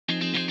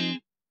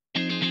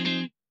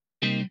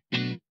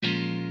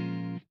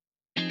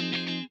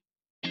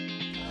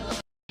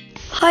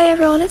Hi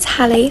everyone, it's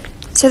Hallie.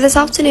 So this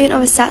afternoon I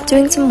was sat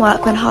doing some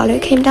work when Harlow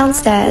came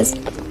downstairs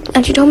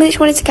and she told me that she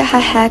wanted to get her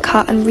hair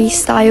cut and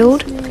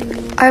restyled.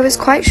 I was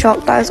quite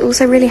shocked, but I was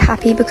also really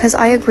happy because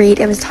I agreed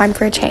it was time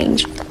for a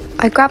change.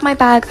 I grabbed my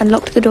bag and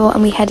locked the door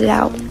and we headed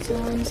out.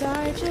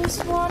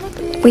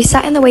 We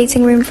sat in the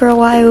waiting room for a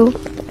while,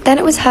 then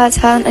it was her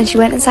turn and she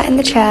went and sat in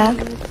the chair.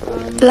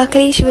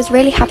 Luckily she was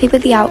really happy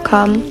with the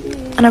outcome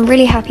and I'm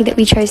really happy that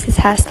we chose this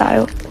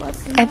hairstyle.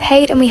 I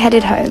paid and we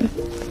headed home.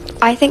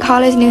 I think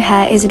Harlow's new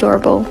hair is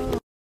adorable.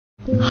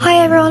 Hi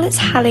everyone, it's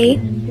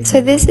Hallie. So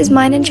this is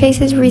mine and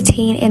Chase's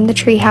routine in the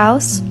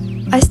treehouse.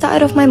 I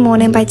started off my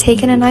morning by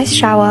taking a nice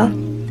shower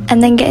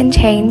and then getting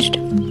changed.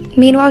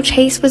 Meanwhile,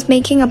 Chase was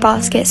making a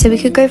basket so we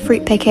could go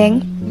fruit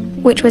picking,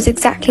 which was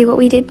exactly what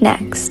we did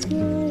next.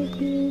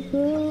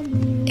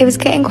 It was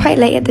getting quite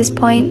late at this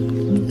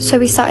point, so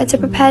we started to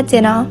prepare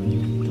dinner.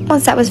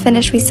 Once that was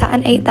finished, we sat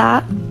and ate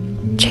that.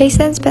 Chase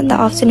then spent the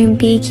afternoon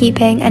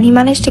beekeeping and he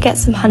managed to get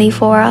some honey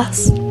for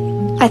us.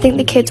 I think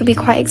the kids will be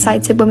quite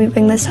excited when we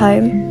bring this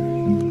home.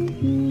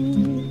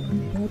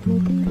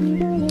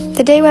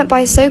 The day went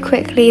by so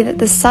quickly that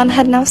the sun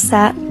had now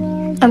set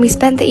and we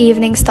spent the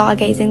evening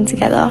stargazing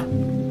together.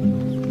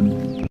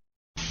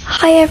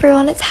 Hi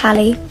everyone, it's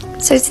Hallie.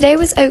 So today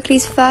was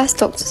Oakley's first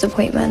doctor's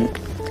appointment.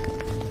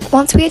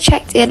 Once we had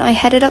checked in, I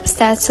headed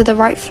upstairs to the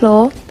right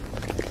floor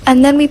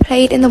and then we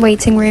played in the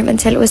waiting room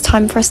until it was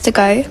time for us to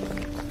go.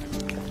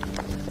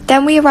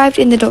 Then we arrived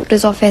in the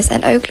doctor's office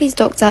and Oakley's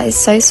doctor is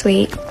so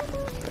sweet.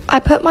 I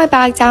put my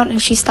bag down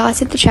and she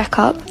started the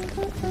checkup,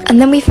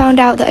 and then we found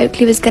out that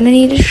Oakley was going to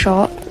need a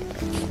shot,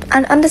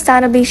 and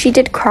understandably she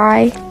did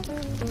cry,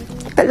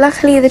 but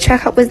luckily the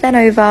checkup was then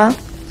over,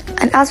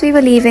 and as we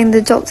were leaving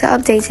the doctor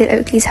updated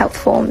Oakley's health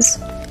forms.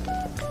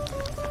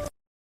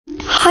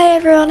 Hi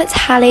everyone, it's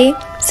Hallie.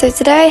 So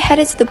today I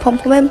headed to the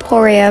Pom-Pom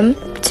Emporium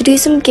to do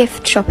some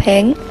gift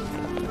shopping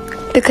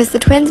because the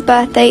twins'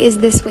 birthday is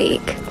this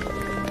week.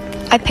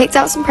 I picked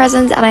out some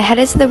presents and I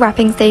headed to the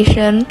wrapping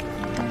station.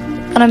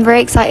 And I'm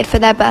very excited for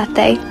their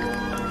birthday.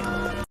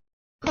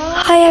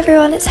 Hi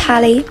everyone, it's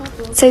Hallie.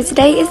 So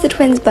today is the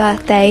twins'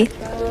 birthday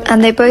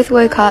and they both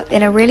woke up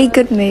in a really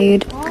good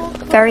mood,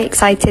 very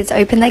excited to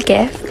open their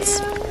gifts.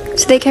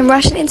 So they came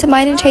rushing into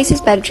mine and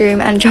Chase's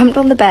bedroom and jumped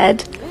on the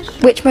bed,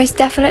 which most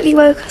definitely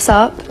woke us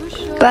up,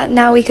 but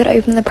now we could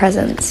open the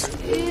presents.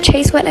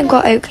 Chase went and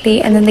got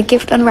Oakley and then the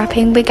gift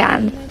unwrapping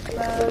began.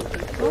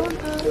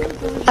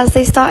 As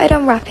they started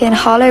unwrapping,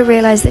 Harlow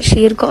realised that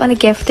she had gotten a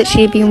gift that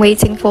she had been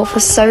waiting for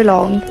so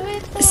long.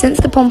 Since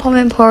the Pom-Pom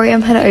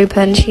Emporium had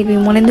opened, she had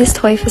been wanting this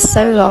toy for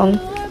so long.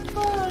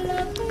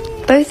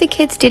 Both the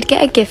kids did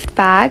get a gift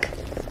bag,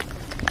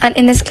 and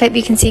in this clip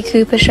you can see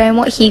Cooper showing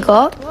what he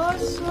got.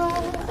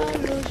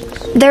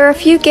 There are a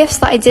few gifts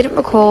that I didn't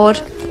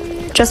record,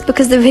 just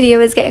because the video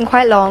is getting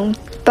quite long,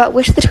 but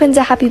wish the twins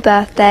a happy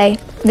birthday.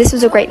 This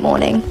was a great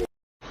morning.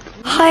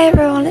 Hi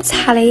everyone, it's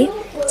Hallie.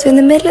 So in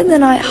the middle of the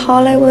night,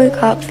 Harlow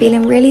woke up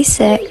feeling really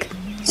sick,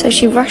 so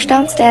she rushed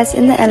downstairs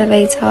in the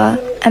elevator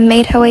and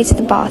made her way to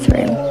the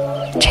bathroom.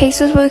 Chase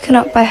was woken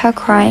up by her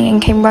crying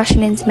and came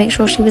rushing in to make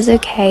sure she was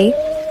okay.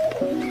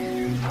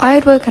 I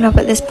had woken up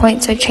at this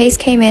point, so Chase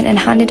came in and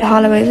handed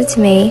Harlow over to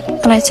me,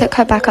 and I took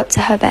her back up to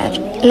her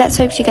bed. Let's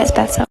hope she gets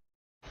better.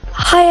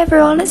 Hi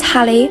everyone, it's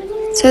Hallie.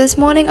 So this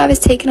morning I was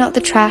taking out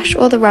the trash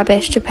or the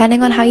rubbish,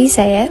 depending on how you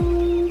say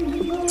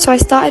it. So I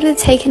started with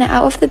taking it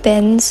out of the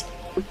bins,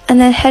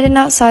 and then heading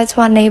outside to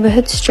our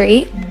neighbourhood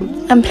street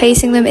and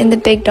placing them in the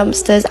big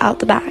dumpsters out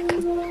the back.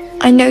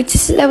 I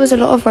noticed that there was a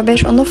lot of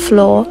rubbish on the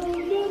floor,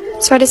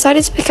 so I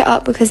decided to pick it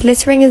up because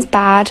littering is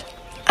bad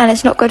and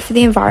it's not good for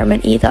the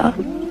environment either.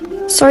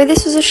 Sorry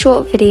this was a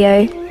short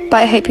video,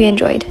 but I hope you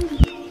enjoyed.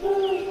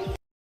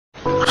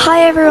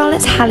 Hi everyone,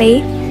 it's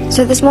Hallie.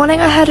 So this morning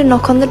I heard a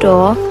knock on the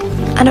door,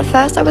 and at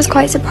first I was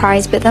quite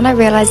surprised, but then I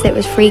realised that it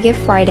was Free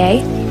Gift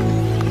Friday.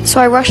 So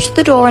I rushed to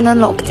the door and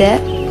unlocked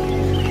it.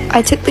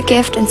 I took the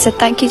gift and said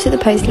thank you to the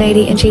post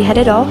lady and she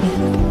headed off.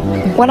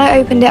 When I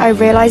opened it, I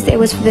realised that it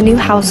was for the new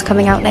house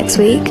coming out next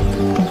week,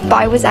 but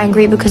I was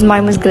angry because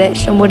mine was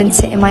glitched and wouldn't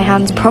sit in my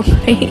hands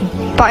properly.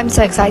 But I'm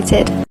so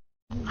excited.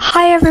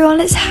 Hi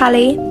everyone, it's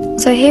Hallie.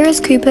 So here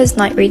is Cooper's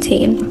night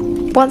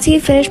routine. Once he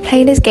had finished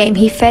playing his game,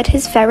 he fed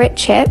his ferret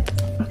Chip.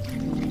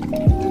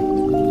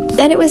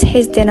 Then it was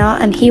his dinner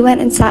and he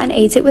went and sat and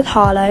ate it with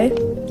Harlow.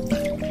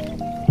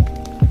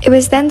 It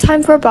was then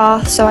time for a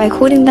bath, so I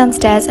called him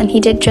downstairs and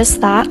he did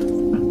just that.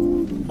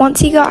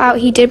 Once he got out,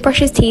 he did brush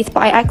his teeth,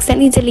 but I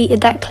accidentally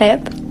deleted that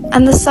clip.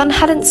 And the sun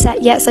hadn't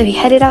set yet, so he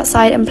headed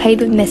outside and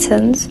played with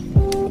mittens.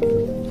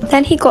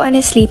 Then he got in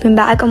his sleeping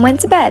bag and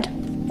went to bed.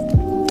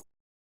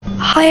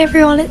 Hi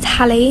everyone, it's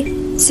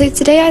Hallie. So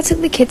today I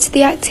took the kids to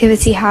the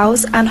activity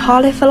house and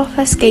Harlow fell off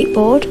her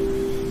skateboard.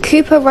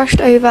 Cooper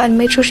rushed over and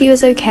made sure she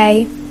was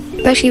okay,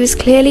 but she was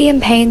clearly in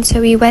pain,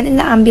 so we went in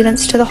the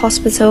ambulance to the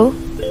hospital.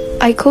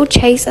 I called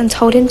Chase and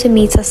told him to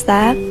meet us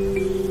there.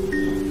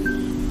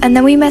 And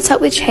then we met up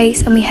with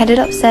Chase and we headed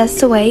upstairs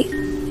to wait.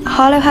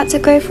 Harlow had to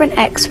go for an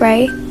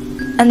x-ray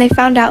and they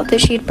found out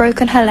that she had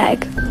broken her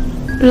leg.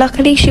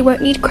 Luckily she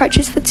won't need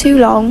crutches for too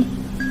long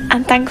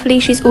and thankfully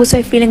she's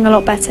also feeling a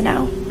lot better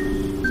now.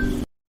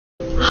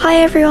 Hi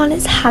everyone,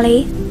 it's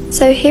Hallie.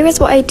 So here is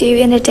what I do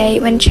in a day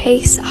when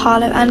Chase,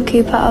 Harlow and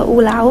Cooper are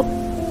all out.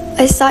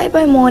 I started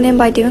my morning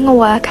by doing a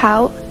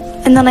workout,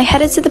 and then I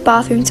headed to the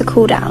bathroom to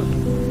cool down.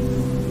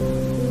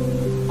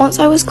 Once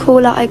I was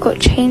cooler, I got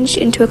changed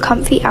into a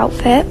comfy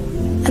outfit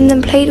and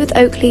then played with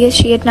Oakley as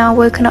she had now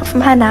woken up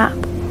from her nap.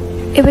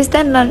 It was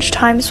then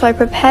lunchtime, so I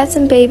prepared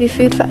some baby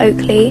food for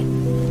Oakley,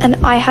 and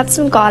I had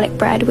some garlic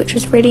bread, which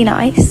was really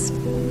nice.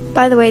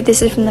 By the way,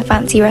 this is from the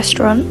fancy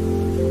restaurant.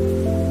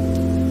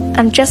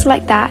 And just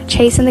like that,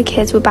 Chase and the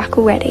kids were back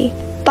already.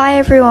 Bye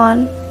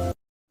everyone!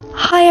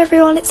 Hi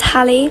everyone, it's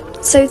Hallie.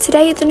 So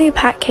today the new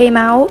pack came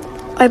out.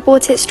 I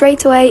bought it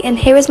straight away and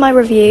here is my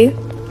review.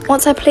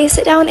 Once I placed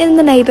it down in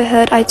the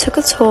neighbourhood, I took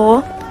a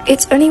tour.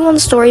 It's only one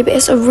story, but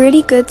it's a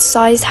really good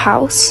sized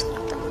house.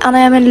 And I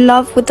am in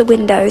love with the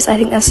windows. I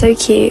think they're so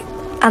cute.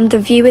 And the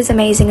view is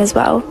amazing as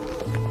well.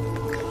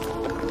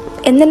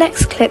 In the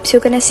next clips,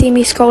 you're going to see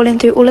me scrolling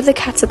through all of the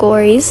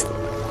categories.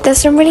 There's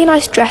some really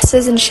nice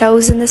dresses and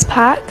shells in this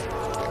pack.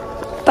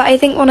 But I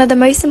think one of the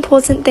most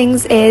important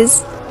things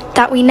is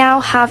that we now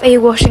have a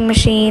washing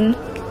machine.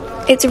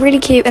 It's really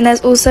cute, and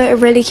there's also a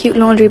really cute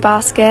laundry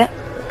basket.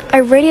 I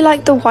really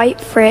like the white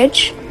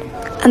fridge,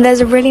 and there's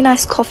a really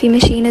nice coffee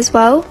machine as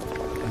well.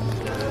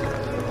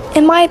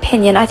 In my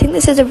opinion, I think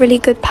this is a really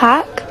good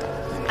pack.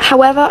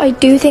 However, I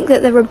do think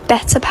that there are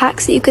better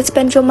packs that you could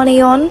spend your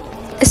money on,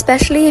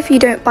 especially if you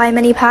don't buy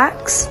many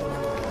packs.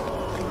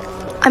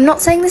 I'm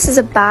not saying this is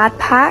a bad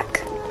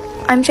pack,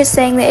 I'm just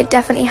saying that it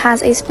definitely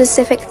has a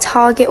specific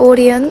target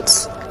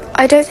audience.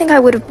 I don't think I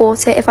would have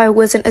bought it if I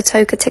wasn't a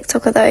TOCA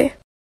TikToker though.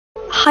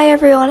 Hi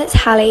everyone, it's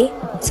Hallie.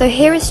 So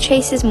here is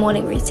Chase's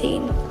morning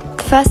routine.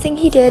 The first thing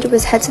he did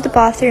was head to the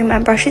bathroom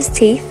and brush his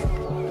teeth.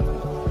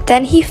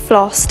 Then he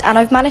flossed, and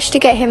I've managed to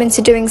get him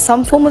into doing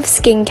some form of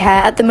skincare.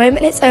 At the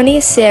moment it's only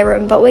a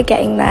serum, but we're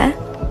getting there.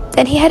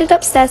 Then he headed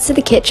upstairs to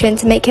the kitchen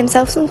to make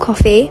himself some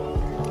coffee.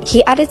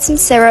 He added some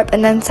syrup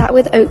and then sat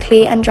with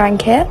Oakley and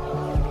drank it.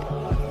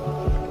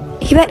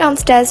 He went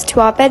downstairs to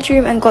our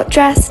bedroom and got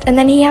dressed, and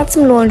then he had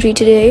some laundry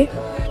to do.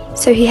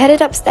 So he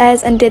headed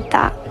upstairs and did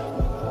that.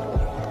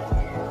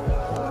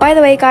 By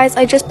the way guys,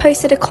 I just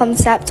posted a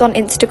concept on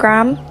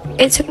Instagram.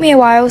 It took me a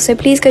while, so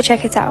please go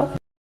check it out.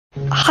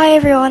 Hi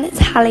everyone, it's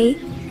Hallie.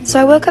 So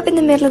I woke up in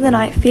the middle of the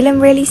night feeling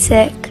really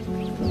sick,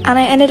 and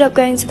I ended up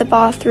going to the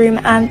bathroom,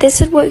 and this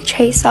had woke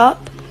Chase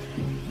up.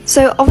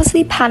 So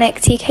obviously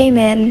panicked, he came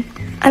in,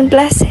 and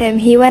bless him,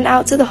 he went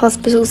out to the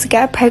hospital to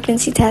get a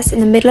pregnancy test in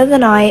the middle of the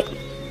night.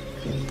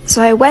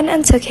 So I went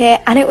and took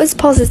it, and it was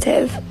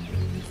positive.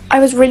 I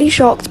was really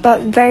shocked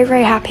but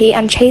very happy,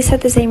 and Chase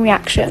had the same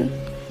reaction.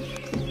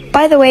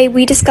 By the way,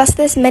 we discussed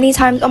this many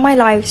times on my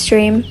live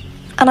stream,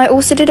 and I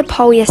also did a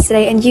poll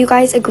yesterday and you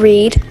guys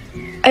agreed.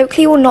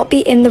 Oakley will not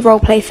be in the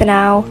roleplay for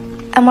now,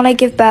 and when I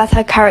give birth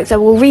her character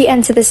will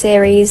re-enter the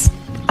series.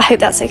 I hope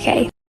that's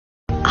okay.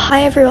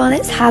 Hi everyone,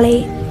 it's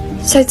Hallie.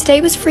 So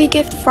today was Free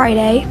Gift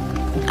Friday,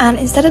 and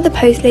instead of the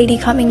post lady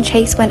coming,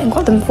 Chase went and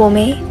got them for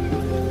me.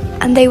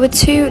 And they were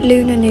 2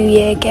 Lunar New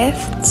Year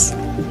gifts,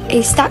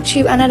 a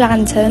statue and a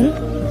lantern.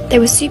 They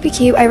were super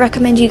cute, I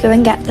recommend you go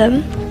and get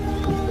them.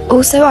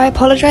 Also, I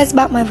apologise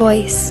about my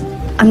voice.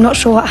 I'm not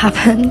sure what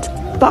happened,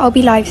 but I'll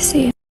be live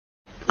soon.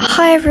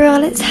 Hi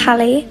everyone, it's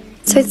Hallie.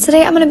 So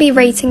today I'm going to be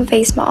rating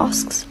face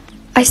masks.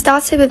 I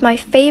started with my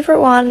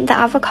favourite one, the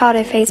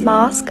avocado face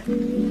mask.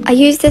 I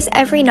use this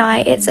every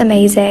night, it's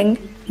amazing.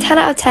 10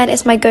 out of 10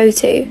 is my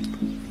go-to.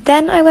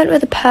 Then I went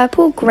with a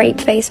purple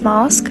grape face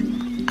mask.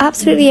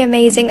 Absolutely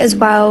amazing as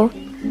well.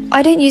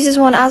 I don't use this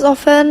one as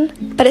often,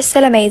 but it's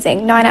still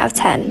amazing, 9 out of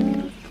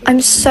 10.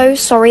 I'm so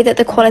sorry that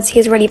the quality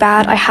is really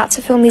bad, I had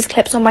to film these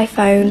clips on my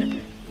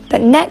phone.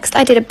 But next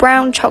I did a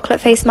brown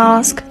chocolate face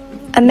mask.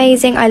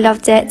 Amazing, I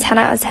loved it, 10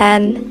 out of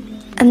 10.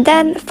 And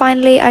then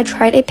finally I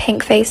tried a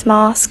pink face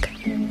mask.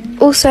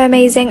 Also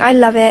amazing, I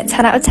love it,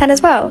 10 out of 10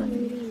 as well.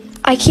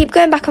 I keep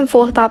going back and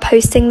forth about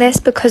posting this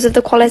because of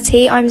the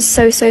quality, I'm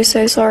so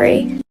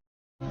sorry.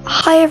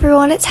 Hi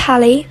everyone, it's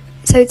Hallie.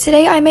 So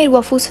today I made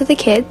waffles for the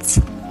kids.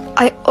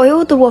 I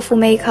oiled the waffle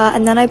maker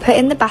and then I put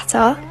in the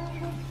batter.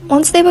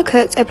 Once they were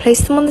cooked, I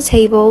placed them on the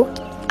table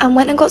and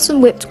went and got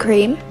some whipped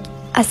cream,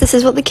 as this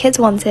is what the kids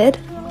wanted.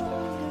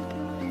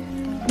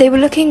 They were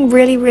looking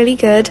really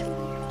good,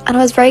 and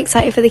I was very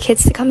excited for the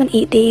kids to come and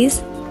eat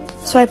these.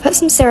 So I put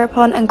some syrup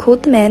on and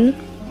called them in.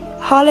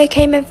 Harlow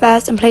came in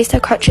first and placed her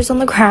crutches on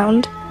the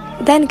ground.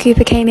 Then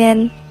Cooper came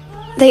in.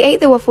 They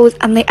ate the waffles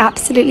and they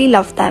absolutely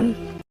loved them.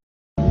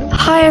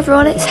 Hi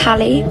everyone, it's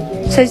Hallie.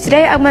 So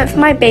today I went for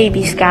my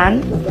baby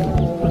scan.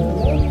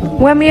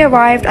 When we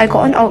arrived, I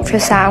got an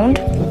ultrasound,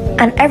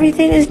 and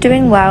everything is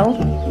doing well.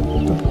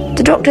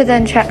 The doctor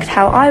then checked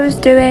how I was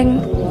doing,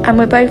 and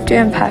we're both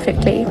doing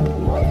perfectly.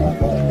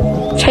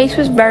 Chase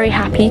was very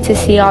happy to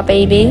see our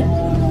baby,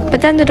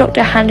 but then the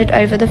doctor handed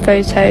over the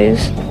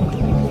photos.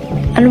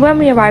 And when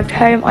we arrived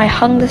home, I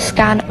hung the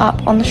scan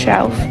up on the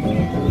shelf.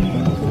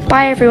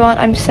 Bye everyone,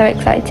 I'm so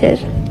excited.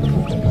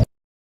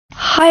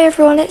 Hi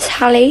everyone, it's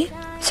Hallie.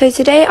 So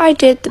today I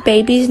did the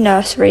baby's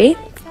nursery.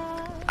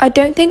 I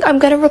don't think I'm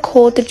going to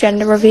record the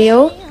gender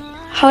reveal,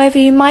 however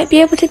you might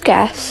be able to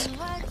guess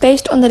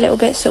based on the little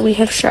bits that we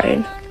have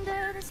shown.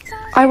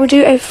 I will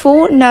do a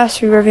full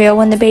nursery reveal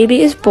when the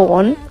baby is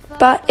born,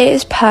 but it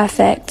is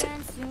perfect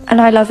and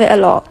I love it a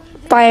lot.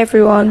 Bye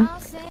everyone.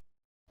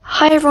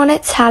 Hi everyone,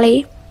 it's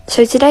Hallie.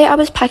 So today I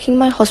was packing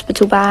my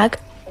hospital bag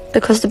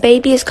because the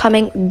baby is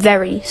coming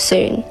very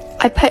soon.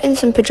 I put in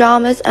some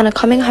pyjamas and a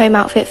coming home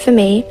outfit for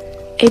me,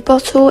 a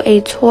bottle, a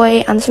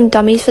toy and some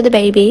dummies for the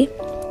baby.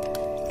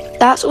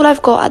 That's all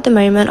I've got at the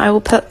moment. I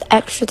will put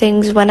extra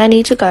things when I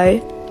need to go,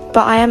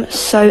 but I am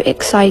so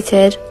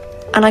excited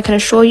and I can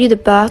assure you the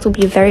birth will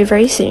be very,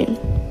 very soon.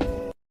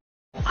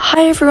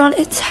 Hi everyone,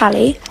 it's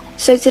Hallie.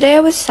 So today I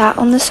was sat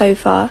on the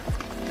sofa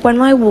when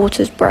my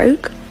waters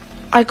broke.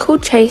 I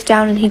called Chase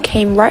down and he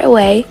came right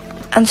away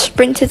and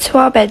sprinted to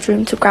our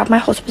bedroom to grab my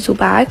hospital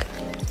bag.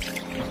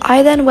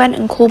 I then went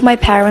and called my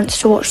parents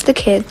to watch the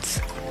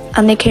kids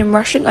and they came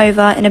rushing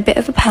over in a bit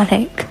of a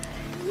panic.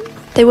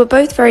 They were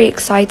both very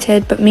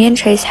excited, but me and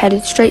Chase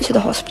headed straight to the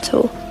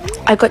hospital.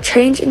 I got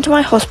changed into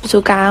my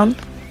hospital gown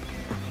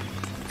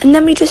and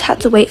then we just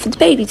had to wait for the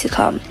baby to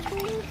come.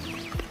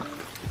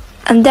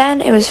 And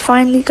then it was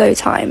finally go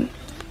time.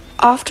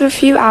 After a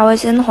few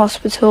hours in the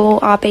hospital,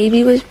 our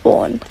baby was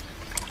born.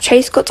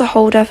 Chase got to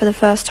hold her for the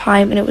first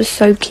time and it was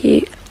so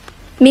cute.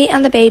 Me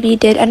and the baby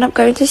did end up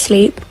going to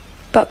sleep,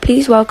 but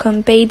please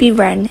welcome baby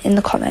Wren in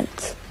the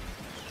comments.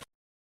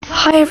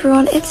 Hi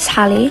everyone, it's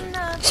Hallie.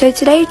 So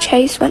today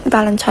Chase went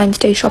Valentine's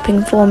Day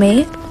shopping for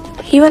me.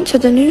 He went to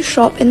the new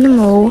shop in the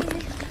mall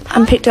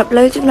and picked up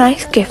loads of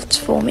nice gifts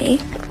for me.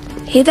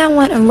 He then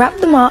went and wrapped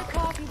them up.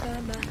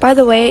 By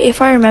the way,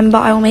 if I remember,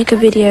 I will make a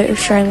video of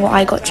showing what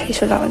I got Chase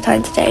for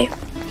Valentine's Day.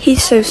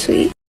 He's so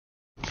sweet.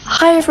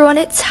 Hi everyone,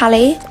 it's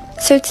Hallie.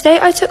 So today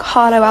I took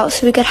Harlow out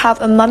so we could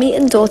have a mummy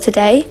and daughter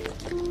day.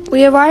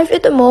 We arrived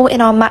at the mall in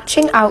our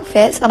matching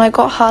outfits and I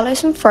got Harlow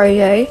some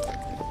froyo.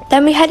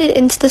 Then we headed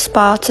into the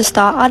spa to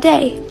start our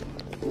day.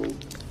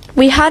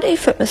 We had a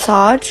foot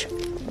massage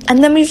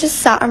and then we just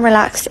sat and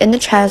relaxed in the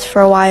chairs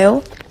for a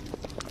while.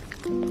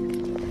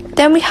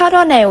 Then we had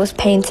our nails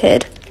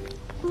painted.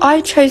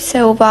 I chose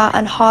silver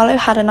and Harlow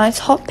had a nice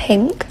hot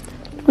pink.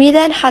 We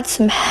then had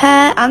some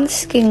hair and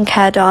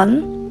skincare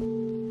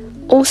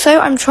done. Also,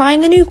 I'm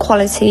trying a new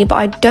quality, but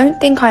I don't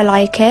think I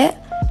like it.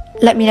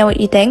 Let me know what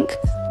you think.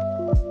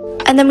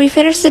 And then we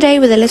finished the day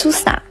with a little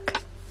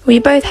snack. We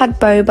both had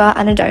boba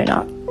and a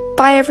donut.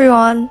 Bye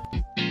everyone.